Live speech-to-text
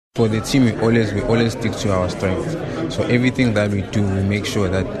For the team, we always stick to our strengths. So everything that we do, we make sure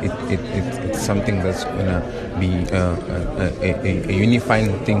that it's something that's gonna be a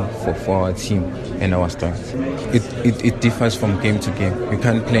unifying thing for our team and our strengths. It differs from game to game. You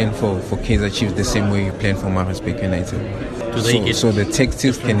can't plan for Kaizer Chiefs the same way you plan for Maritzburg United. So the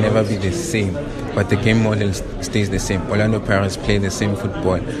tactics can never be the same, but the game model stays the same. Orlando Pirates play the same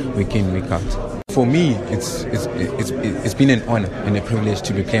football week in, week out. For me, it's been an honor and a privilege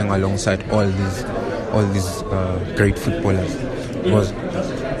to be playing alongside all these great footballers, because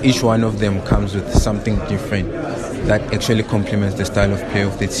each one of them comes with something different that actually complements the style of play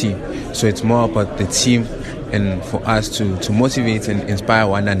of the team. So it's more about the team and for us to motivate and inspire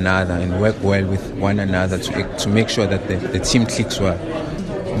one another and work well with one another to make sure that the team clicks well.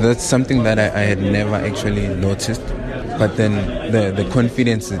 That's something that I had never actually noticed. But then the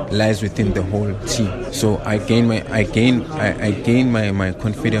confidence lies within the whole team. So I gain my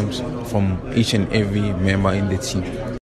confidence from each and every member in the team.